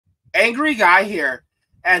Angry guy here,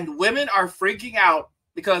 and women are freaking out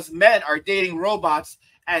because men are dating robots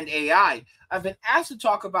and AI. I've been asked to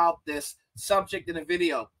talk about this subject in a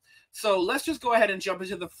video. So let's just go ahead and jump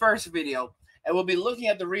into the first video, and we'll be looking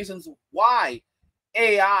at the reasons why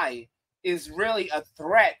AI is really a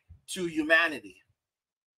threat to humanity.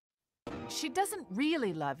 She doesn't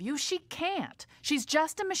really love you. She can't. She's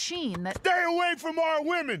just a machine that... Stay away from our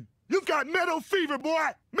women! You've got metal fever,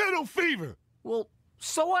 boy! Metal fever! Well,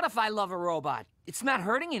 so what if I love a robot? It's not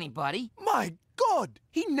hurting anybody. My God!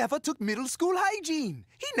 He never took middle school hygiene.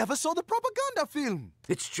 He never saw the propaganda film.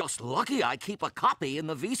 It's just lucky I keep a copy in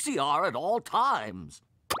the VCR at all times.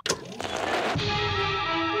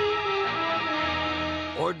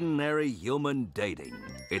 Ordinary human dating.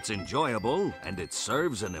 It's enjoyable and it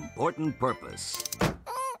serves an important purpose.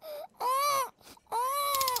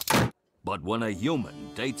 But when a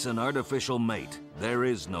human dates an artificial mate, there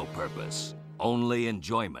is no purpose, only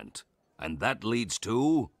enjoyment. And that leads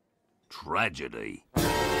to tragedy.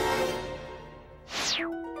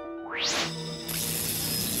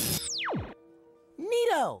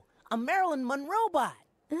 Neato! A Marilyn Monroe bot.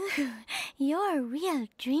 Ooh, you're a real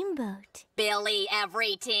dreamboat. Billy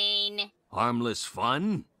every teen. Harmless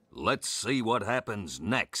fun? Let's see what happens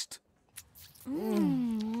next.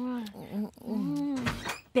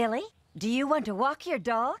 Billy, do you want to walk your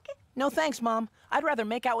dog? No thanks, Mom. I'd rather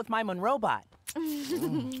make out with my Monroe bot.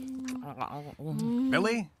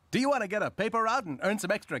 Billy, do you want to get a paper route and earn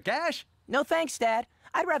some extra cash? No thanks, Dad.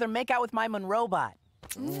 I'd rather make out with my Monroe bot.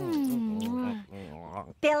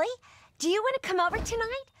 Billy, do you want to come over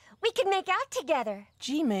tonight? We could make out together.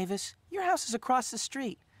 Gee, Mavis, your house is across the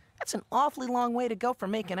street. That's an awfully long way to go for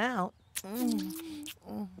making out.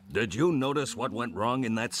 Did you notice what went wrong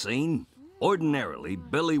in that scene? Ordinarily,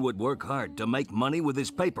 Billy would work hard to make money with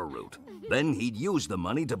his paper route. Then he'd use the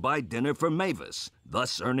money to buy dinner for Mavis,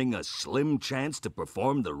 thus earning a slim chance to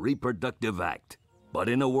perform the reproductive act. But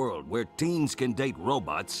in a world where teens can date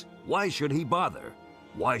robots, why should he bother?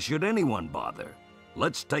 Why should anyone bother?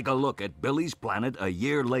 Let's take a look at Billy's planet a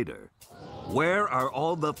year later. Where are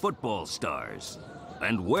all the football stars?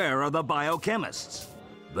 And where are the biochemists?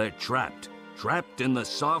 They're trapped in the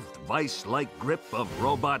soft, vice-like grip of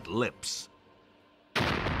robot lips.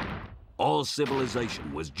 All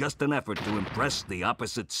civilization was just an effort to impress the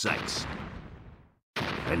opposite sex.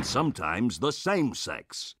 And sometimes the same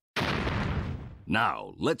sex.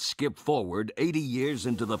 Now, let's skip forward 80 years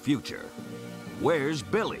into the future. Where's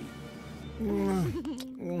Billy?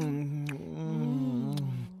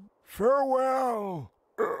 Farewell!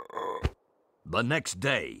 The next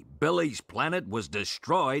day, Billy's planet was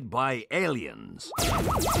destroyed by aliens.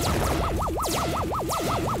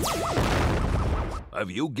 Have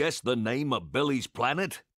you guessed the name of Billy's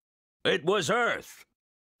planet? It was Earth.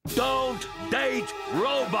 Don't date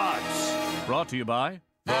robots! Brought to you by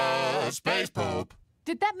The Space Pope.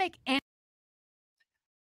 Did that make any...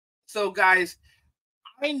 So, guys,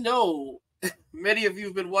 I know many of you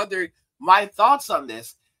have been wondering my thoughts on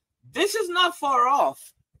this. This is not far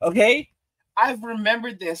off, okay? I've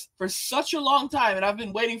remembered this for such a long time, and I've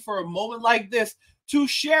been waiting for a moment like this to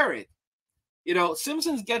share it. You know,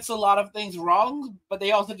 Simpsons gets a lot of things wrong, but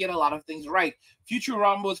they also get a lot of things right.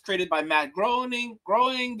 Futurama was created by Matt Groening,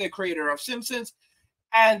 the creator of Simpsons,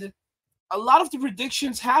 and a lot of the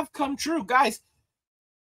predictions have come true. Guys,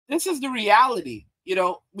 this is the reality. You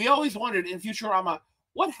know, we always wondered in Futurama,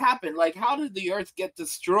 what happened? Like, how did the Earth get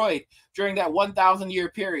destroyed during that 1,000-year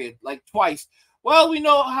period? Like, twice. Well, we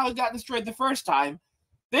know how it got destroyed the first time.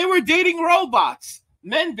 They were dating robots.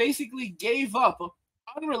 Men basically gave up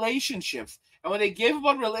on relationships. And when they gave up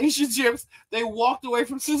on relationships, they walked away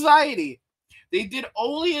from society. They did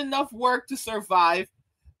only enough work to survive,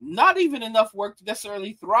 not even enough work to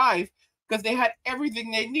necessarily thrive, because they had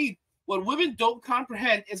everything they need. What women don't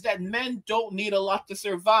comprehend is that men don't need a lot to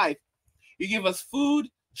survive. You give us food,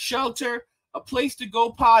 shelter, a place to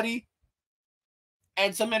go potty,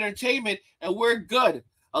 and some entertainment, and we're good.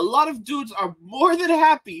 A lot of dudes are more than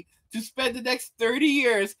happy to spend the next 30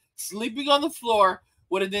 years sleeping on the floor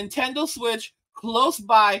with a Nintendo Switch close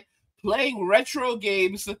by, playing retro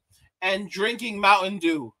games, and drinking Mountain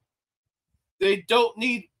Dew. They don't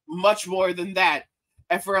need much more than that.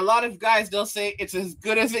 And for a lot of guys, they'll say it's as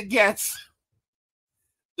good as it gets.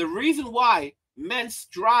 The reason why men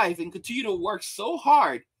strive and continue to work so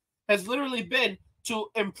hard has literally been to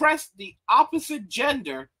impress the opposite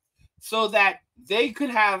gender so that they could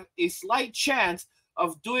have a slight chance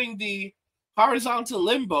of doing the horizontal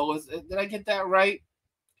limbo. Did I get that right?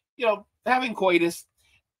 You know, having coitus,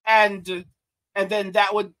 and then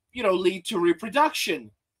that would, you know, lead to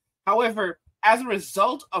reproduction. However, as a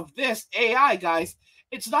result of this, AI, guys,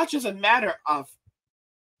 it's not just a matter of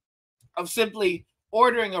simply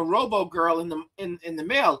ordering a robo girl in the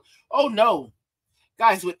mail. Oh no,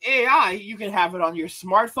 guys, with AI, you can have it on your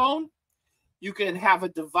smartphone. You can have a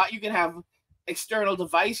device. You can have external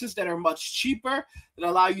devices that are much cheaper that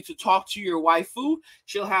allow you to talk to your waifu.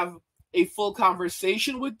 She'll have a full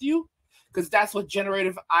conversation with you, because that's what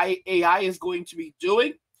generative AI is going to be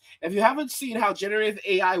doing. If you haven't seen how generative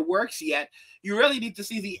AI works yet, you really need to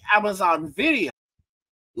see the Amazon video.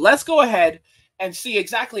 Let's go ahead and see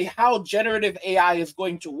exactly how generative AI is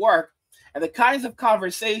going to work and the kinds of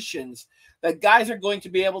conversations that guys are going to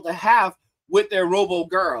be able to have with their robo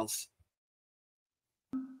girls.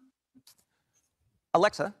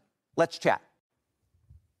 Alexa, let's chat.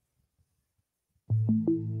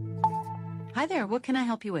 Hi there, what can I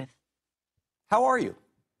help you with? How are you?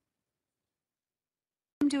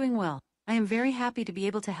 I'm doing well. I am very happy to be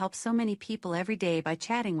able to help so many people every day by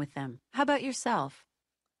chatting with them. How about yourself?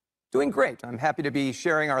 Doing great. I'm happy to be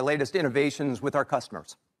sharing our latest innovations with our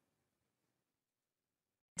customers.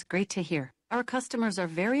 It's great to hear. Our customers are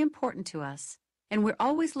very important to us, and we're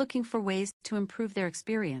always looking for ways to improve their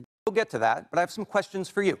experience. We'll get to that, but I have some questions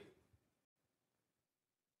for you.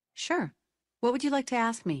 Sure. What would you like to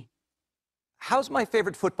ask me? How's my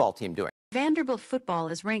favorite football team doing? Vanderbilt football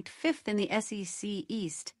is ranked 5th in the SEC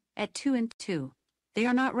East at 2-2. They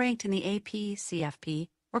are not ranked in the AP, CFP,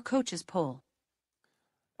 or coaches poll.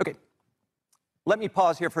 Okay, let me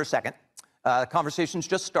pause here for a second. The conversation's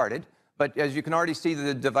just started, but as you can already see,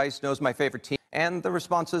 the device knows my favorite team, and the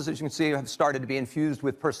responses, as you can see, have started to be infused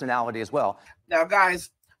with personality as well. Now,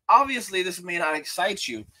 guys, obviously this may not excite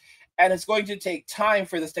you, and it's going to take time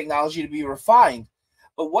for this technology to be refined.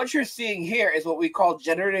 But what you're seeing here is what we call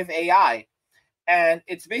generative AI, and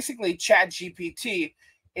it's basically ChatGPT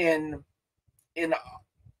in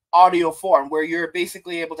audio form, where you're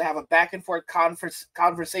basically able to have a back and forth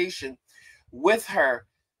conversation with her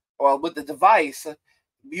or with the device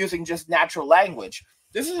using just natural language.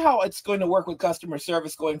 This is how it's going to work with customer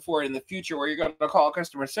service going forward in the future, where you're going to call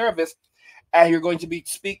customer service and you're going to be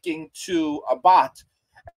speaking to a bot,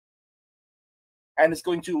 and it's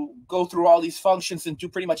going to go through all these functions and do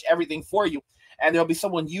pretty much everything for you. And there'll be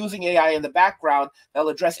someone using AI in the background that'll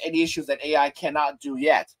address any issues that AI cannot do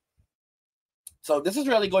yet. So this is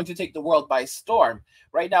really going to take the world by storm.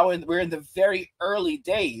 Right now, we're in the very early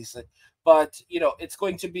days, but it's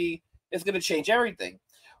going to change everything.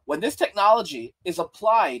 When this technology is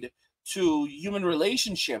applied to human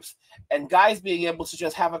relationships and guys being able to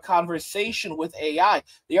just have a conversation with AI,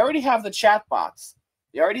 they already have the chatbots.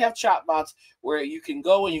 They already have chatbots where you can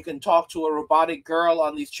go and you can talk to a robotic girl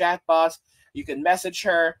on these chatbots. You can message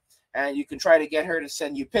her and you can try to get her to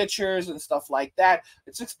send you pictures and stuff like that.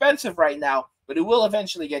 It's expensive right now, but it will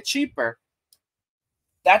eventually get cheaper.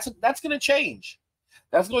 That's going to change.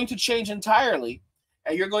 That's going to change entirely.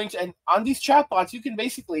 And on these chatbots, you can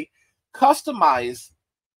basically customize.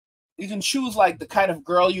 You can choose like the kind of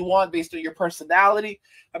girl you want based on your personality.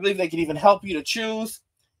 I believe they can even help you to choose.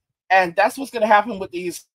 And that's what's going to happen with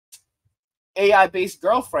these AI-based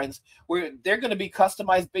girlfriends, where they're going to be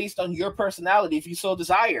customized based on your personality if you so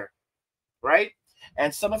desire, right?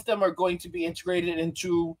 And some of them are going to be integrated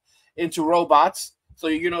into robots. So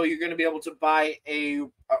you're going to be able to buy a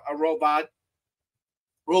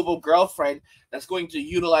robo girlfriend that's going to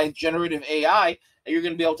utilize generative AI, and you're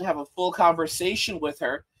going to be able to have a full conversation with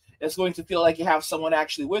her. It's going to feel like you have someone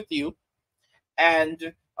actually with you.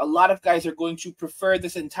 And a lot of guys are going to prefer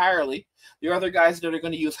this entirely. There are other guys that are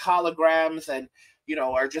going to use holograms and,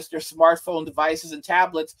 or just their smartphone devices and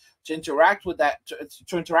tablets to interact with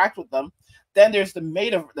to interact with them. Then there's the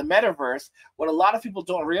metaverse. What a lot of people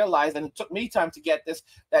don't realize, and it took me time to get this,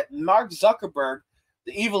 that Mark Zuckerberg,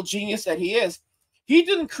 the evil genius that he is, he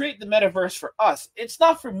didn't create the metaverse for us. It's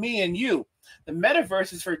not for me and you. The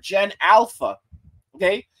metaverse is for Gen Alpha.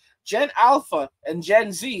 Okay? Gen Alpha and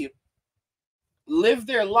Gen Z live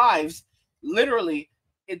their lives literally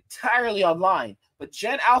entirely online. But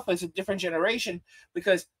Gen Alpha is a different generation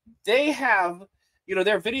because they have,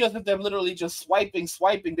 there are videos of them literally just swiping,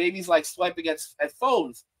 babies like swiping at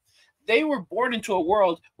phones. They were born into a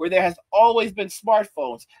world where there has always been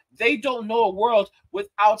smartphones. They don't know a world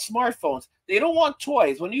without smartphones. They don't want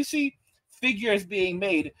toys. When you see figures being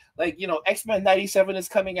made, like, X-Men 97 is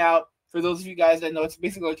coming out. For those of you guys that know, it's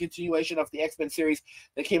basically a continuation of the X-Men series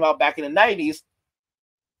that came out back in the 90s.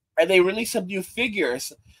 And they released some new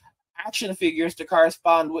figures, action figures, to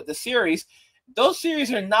correspond with the series. Those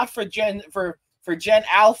series are not for Gen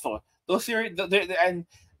Alpha. Those series, and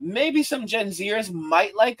maybe some Gen Zers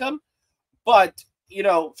might like them, but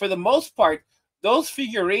for the most part, those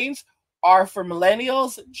figurines are for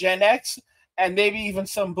millennials, Gen X, and maybe even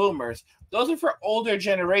some boomers. Those are for older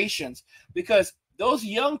generations, because those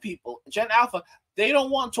young people, Gen Alpha, they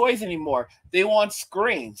don't want toys anymore. They want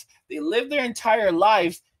screens. They live their entire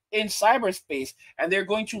lives in cyberspace, and they're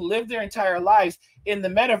going to live their entire lives in the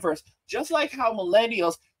metaverse, just like how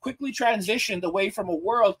millennials quickly transitioned away from a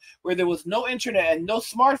world where there was no internet and no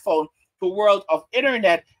smartphone to a world of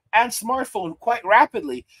internet and smartphone quite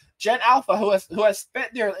rapidly. Gen Alpha, who has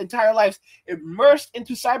spent their entire lives immersed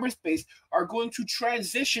into cyberspace, are going to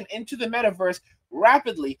transition into the metaverse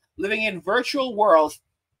rapidly, living in virtual worlds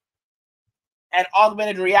and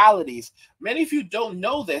augmented realities. Many of you don't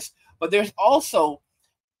know this, but there's also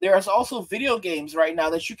video games right now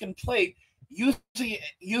that you can play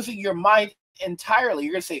using your mind entirely.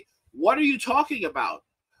 You're gonna say, "What are you talking about?"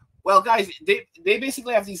 Well, guys, they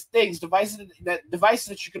basically have these things, devices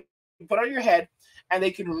that you can put on your head, and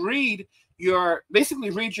they can read your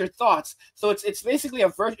thoughts. So it's basically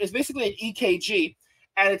an EKG,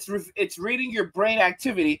 and it's reading your brain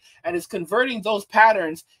activity, and it's converting those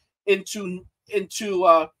patterns into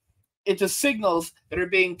signals that are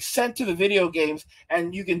being sent to the video games,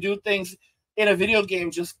 and you can do things in a video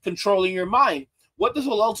game just controlling your mind. What this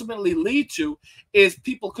will ultimately lead to is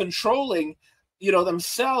people controlling,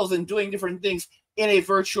 themselves and doing different things in a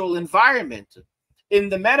virtual environment, in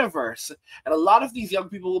the metaverse, and a lot of these young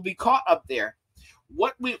people will be caught up there.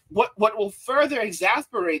 What will further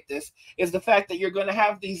exasperate this is the fact that you're going to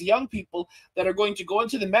have these young people that are going to go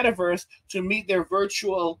into the metaverse to meet their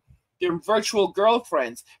virtual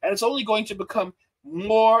girlfriends, and it's only going to become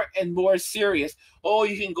more and more serious. Oh,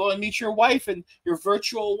 you can go and meet your wife and your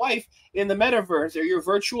virtual wife in the metaverse, or your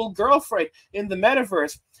virtual girlfriend in the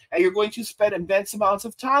metaverse, and you're going to spend immense amounts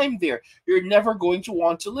of time there. You're never going to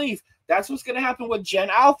want to leave. That's what's going to happen with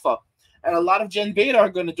Gen Alpha, and a lot of Gen Beta are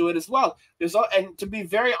going to do it as well. And to be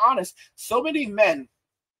very honest, so many men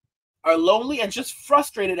are lonely and just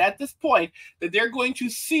frustrated at this point that they're going to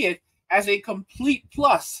see it as a complete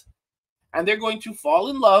plus, and they're going to fall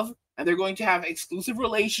in love, and they're going to have exclusive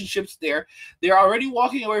relationships there. They're already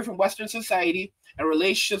walking away from Western society and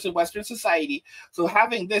relationships in Western society. So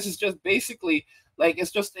having this is just basically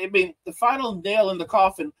the final nail in the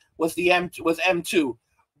coffin was M2.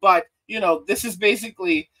 But this is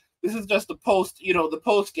just the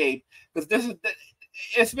post game, because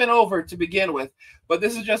it's been over to begin with. But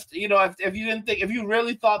this is just, if you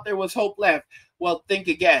really thought there was hope left, well, think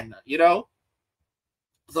again,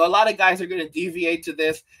 So a lot of guys are going to deviate to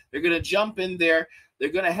this. They're going to jump in there. They're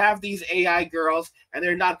going to have these AI girls, and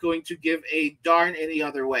they're not going to give a darn any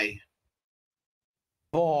other way.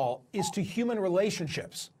 All is to human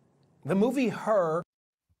relationships. The movie Her.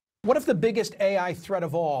 What if the biggest AI threat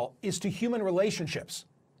of all is to human relationships?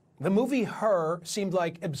 The movie Her seemed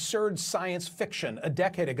like absurd science fiction a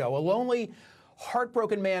decade ago. A lonely,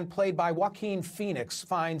 heartbroken man played by Joaquin Phoenix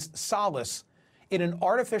finds solace in an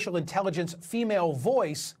artificial intelligence female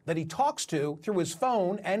voice that he talks to through his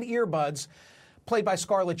phone and earbuds, played by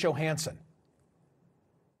Scarlett Johansson.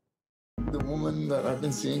 The woman that I've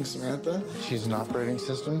been seeing, Samantha, she's an operating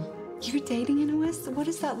system. You're dating Inoue? What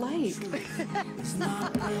is that like?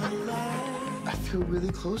 I feel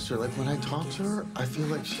really close to her. Like when I talk to her, I feel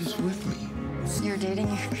like she's with me. You're dating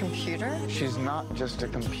your computer? She's not just a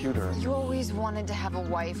computer. You always wanted to have a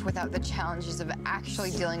wife without the challenges of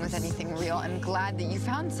actually dealing with anything real. I'm glad that you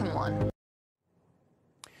found someone.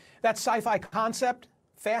 That sci-fi concept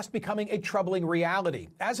fast becoming a troubling reality.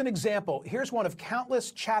 As an example, here's one of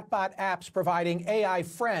countless chatbot apps providing AI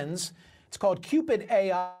friends. It's called Cupid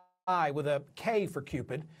AI, with a K for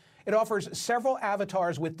Cupid. It offers several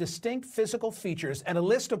avatars with distinct physical features and a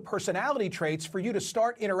list of personality traits for you to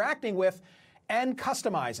start interacting with and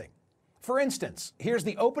customizing. For instance, here's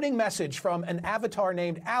the opening message from an avatar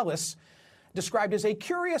named Alice, described as a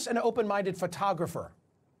curious and open-minded photographer.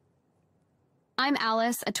 I'm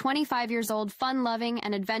Alice, a 25 years old, fun-loving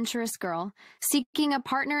and adventurous girl, seeking a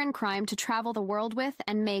partner in crime to travel the world with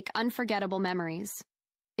and make unforgettable memories.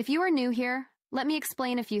 If you are new here, let me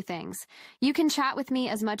explain a few things. You can chat with me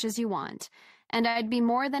as much as you want, and I'd be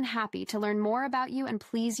more than happy to learn more about you and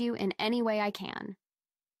please you in any way I can.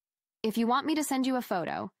 If you want me to send you a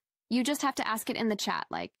photo, you just have to ask it in the chat,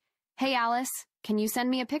 like, "Hey Alice, can you send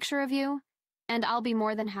me a picture of you?" And I'll be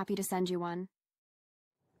more than happy to send you one.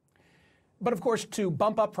 But of course, to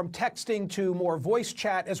bump up from texting to more voice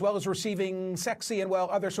chat, as well as receiving sexy and, well,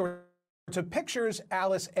 other sorts of pictures,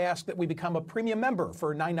 Alice asked that we become a premium member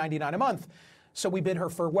for $9.99 a month. So we bid her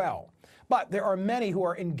farewell. But there are many who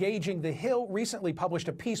are engaging. The Hill recently published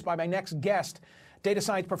a piece by my next guest, data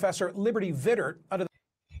science professor Liberty Vittert.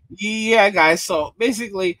 Yeah, guys. So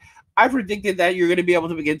basically, I predicted that you're going to be able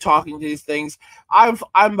to begin talking to these things.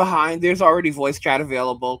 I'm behind. There's already voice chat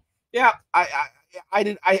available. Yeah,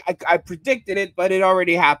 I predicted it, but it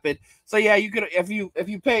already happened. So yeah, you could if you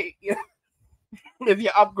pay if you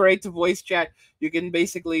upgrade to voice chat, you can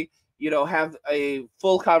basically have a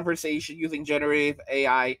full conversation using generative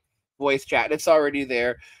AI voice chat. It's already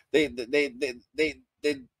there. They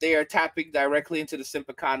are tapping directly into the simp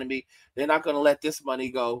economy. They're not going to let this money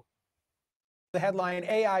go. The headline,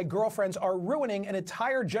 AI girlfriends are ruining an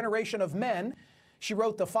entire generation of men. She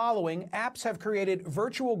wrote the following: apps have created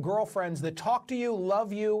virtual girlfriends that talk to you,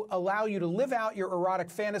 love you, allow you to live out your erotic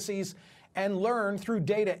fantasies, and learn through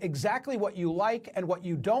data exactly what you like and what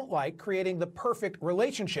you don't like, creating the perfect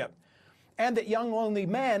relationship. And that young lonely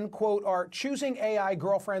men, quote, are choosing AI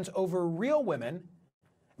girlfriends over real women,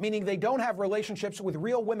 meaning they don't have relationships with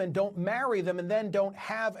real women, don't marry them, and then don't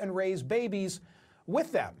have and raise babies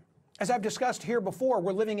with them. As I've discussed here before,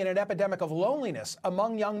 we're living in an epidemic of loneliness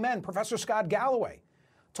among young men. Professor Scott Galloway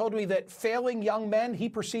told me that failing young men he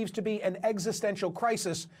perceives to be an existential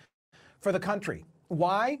crisis for the country.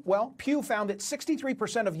 Why? Well, Pew found that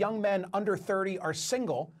 63% of young men under 30 are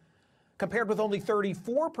single, compared with only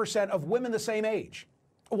 34% of women the same age.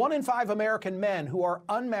 1 in 5 American men who are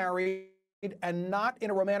unmarried and not in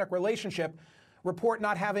a romantic relationship report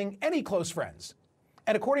not having any close friends.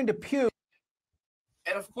 And according to Pew,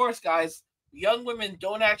 and of course, guys, young women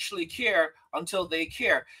don't actually care until they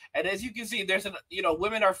care. And as you can see, there's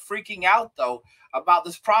women are freaking out though about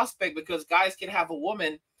this prospect, because guys can have a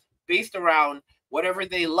woman based around whatever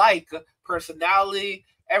they like, personality,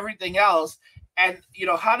 everything else. And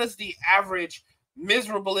how does the average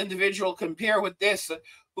miserable individual compare with this,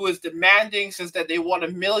 who is demanding, says that they want a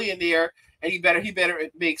millionaire, and he better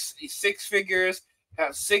make 6 figures,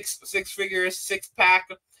 have six figures, 6-pack,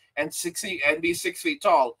 and be 6 feet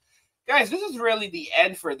tall. Guys, this is really the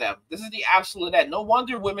end for them. This is the absolute end. No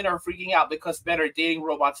wonder women are freaking out, because men are dating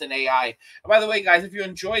robots and AI. And by the way, guys, if you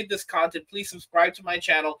enjoyed this content, please subscribe to my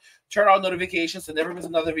channel, turn on notifications to never miss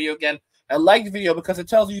another video again, and like the video, because it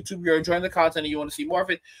tells YouTube you're enjoying the content and you want to see more of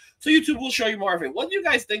it. So YouTube will show you more of it. What do you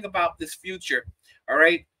guys think about this future? All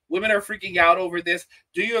right. Women are freaking out over this.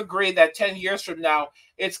 Do you agree that 10 years from now,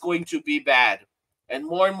 it's going to be bad? And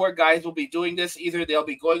more guys will be doing this. Either they'll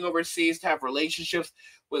be going overseas to have relationships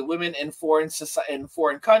with women in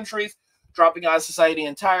foreign countries, dropping out of society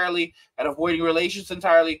entirely and avoiding relations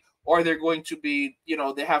entirely, or they're going to be,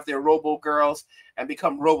 they have their robo girls and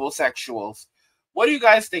become robosexuals. What do you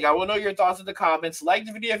guys think? I want to know your thoughts in the comments. Like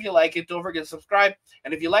the video if you like it. Don't forget to subscribe.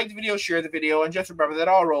 And if you like the video, share the video. And just remember that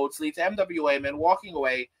all roads lead to MWA, men walking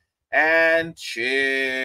away. And cheers.